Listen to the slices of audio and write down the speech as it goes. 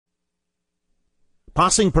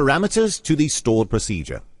Passing parameters to the stored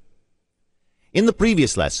procedure. In the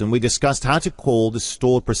previous lesson, we discussed how to call the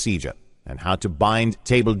stored procedure and how to bind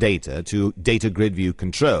table data to data grid view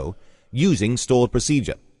control using stored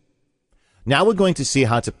procedure. Now we're going to see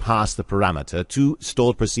how to pass the parameter to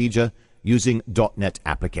stored procedure using .NET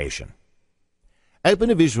application. Open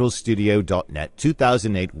a Visual Studio .NET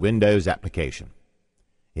 2008 Windows application.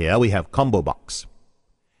 Here we have Combo Box.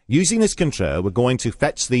 Using this control, we're going to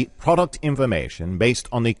fetch the product information based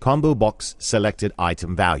on the Combo Box selected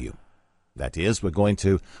item value. That is, we're going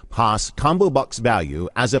to pass Combo Box value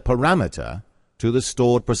as a parameter to the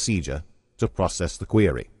stored procedure to process the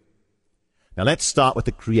query. Now let's start with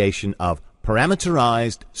the creation of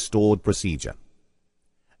parameterized stored procedure.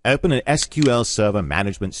 Open an SQL Server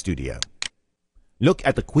Management Studio. Look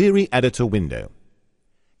at the Query Editor window.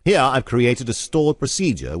 Here I've created a stored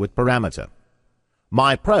procedure with parameter.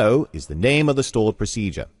 MyPro is the name of the stored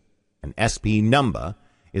procedure, and SP number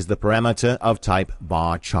is the parameter of type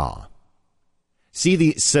varchar. See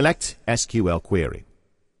the Select SQL query.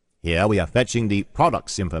 Here we are fetching the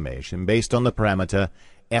products information based on the parameter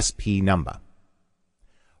SP number.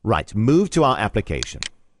 Right, move to our application.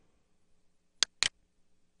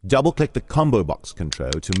 Double-click the Combo Box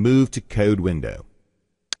control to move to Code window.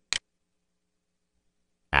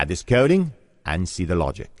 Add this coding and see the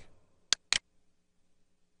logic.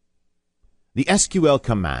 The SQL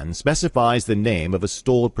command specifies the name of a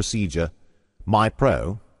stored procedure,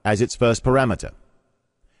 MyPro, as its first parameter.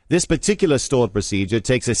 This particular stored procedure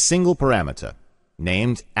takes a single parameter,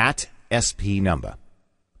 named @SPNumber.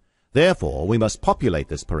 Therefore, we must populate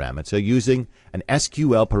this parameter using an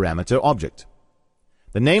SQL parameter object.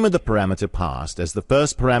 The name of the parameter passed as the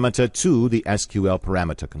first parameter to the SQL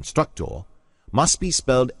parameter constructor must be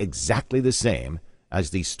spelled exactly the same as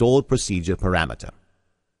the stored procedure parameter.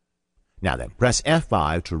 Now then, press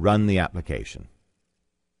F5 to run the application.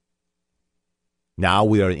 Now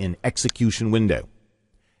we are in Execution window.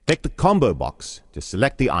 Click the Combo Box to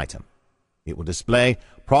select the item. It will display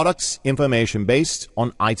products information based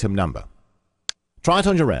on item number. Try it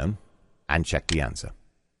on your own and check the answer.